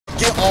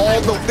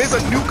There's a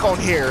nuke on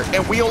here,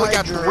 and we only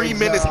got 3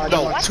 minutes,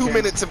 no, 2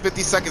 minutes and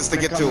 50 seconds to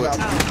get to it.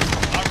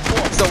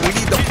 So we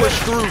need to push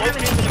through.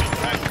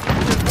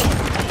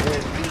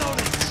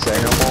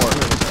 Say no more.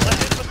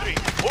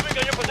 Moving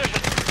on your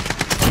position.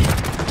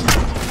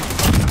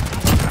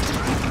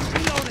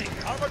 Reloading.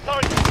 Armor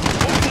target.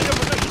 Moving on your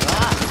position.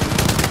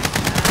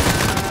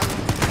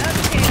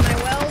 Okay, my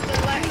wells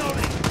are lacking.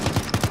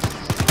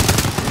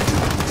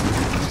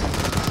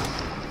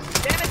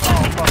 Damn it,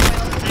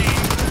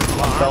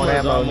 I'm throwing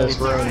ammo in this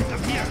room.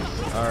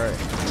 Alright.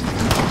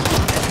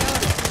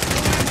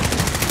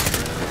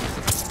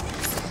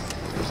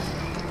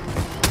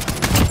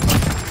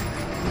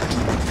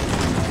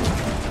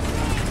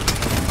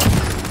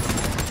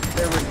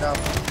 There we go.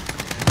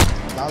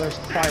 Now there's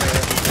fire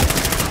everywhere.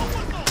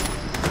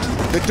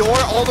 The door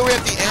all the way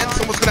at the end,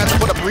 someone's gonna have to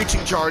put a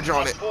breaching charge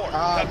on it.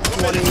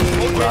 20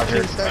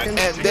 seconds.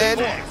 And then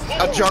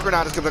a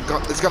juggernaut is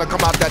gonna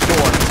come out that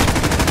door.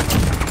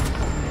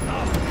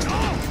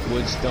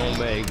 Which don't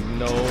make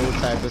no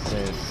type of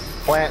sense.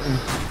 Planting.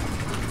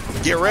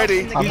 Get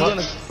ready. He's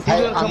gonna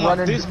come out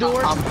this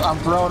door? I'm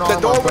throwing on. The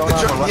door with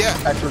the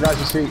yeah. At your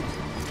guys' feet.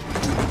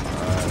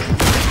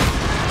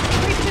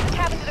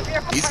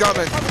 He's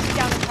coming.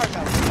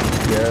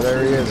 Yeah,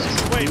 there he is.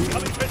 Wait,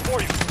 coming straight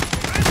for you.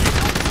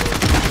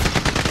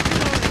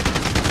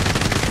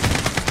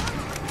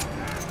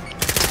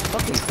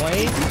 Fucking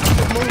plane.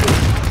 Keep moving.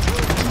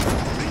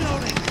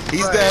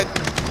 He's dead.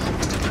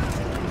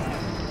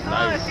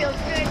 Oh, it feels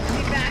good to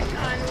be back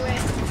on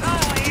with. Oh,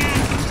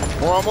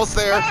 yeah. We're almost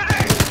there.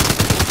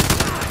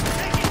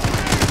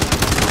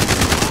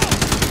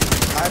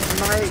 I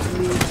might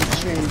need to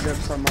change up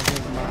some of his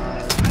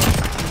mods.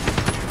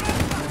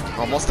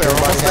 Almost there.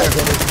 Almost there.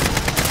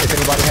 If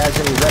anybody has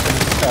any weapon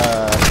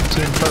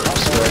team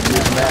perks,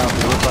 use them now. It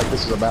looks like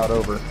this is about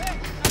over.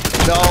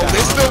 No,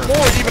 there's still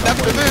more even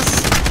after this.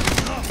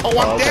 Oh,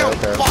 I'm down.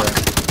 Fuck.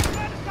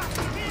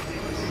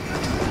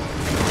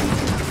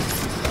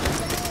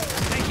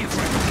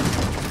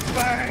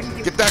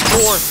 Get that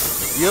door.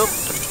 Yep.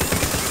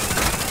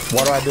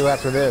 What do I do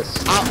after this?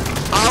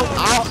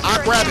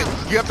 I'll grab it.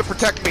 You have to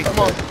protect me. Come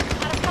on.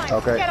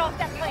 Okay. Get off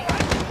that plane.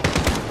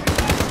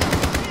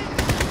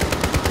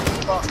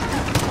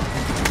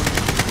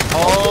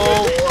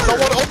 Oh,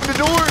 someone open the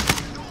door.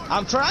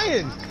 I'm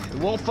trying. It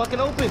won't fucking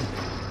open.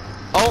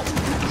 Oh.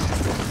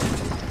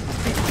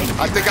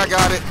 I think I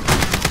got it.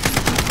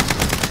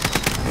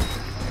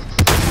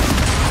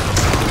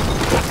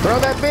 Throw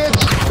that bitch!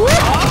 Oh,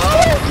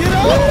 get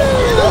up!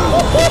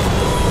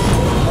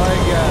 My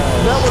God.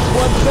 That was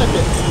 1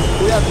 second.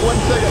 We have 1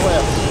 second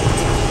left.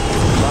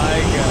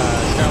 My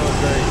gosh, that was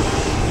great.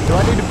 Do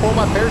I need to pull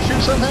my parachute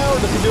somehow,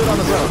 or does he do it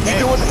on his own? He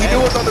do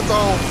it on his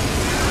own.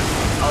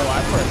 Oh,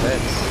 I pressed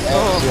X.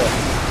 Yeah.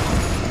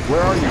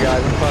 Where are you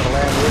guys? I'm trying to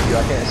land with you.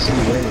 I can't see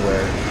you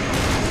anywhere.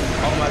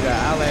 Oh my God,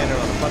 I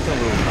landed on the fucking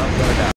roof. I'm gonna die.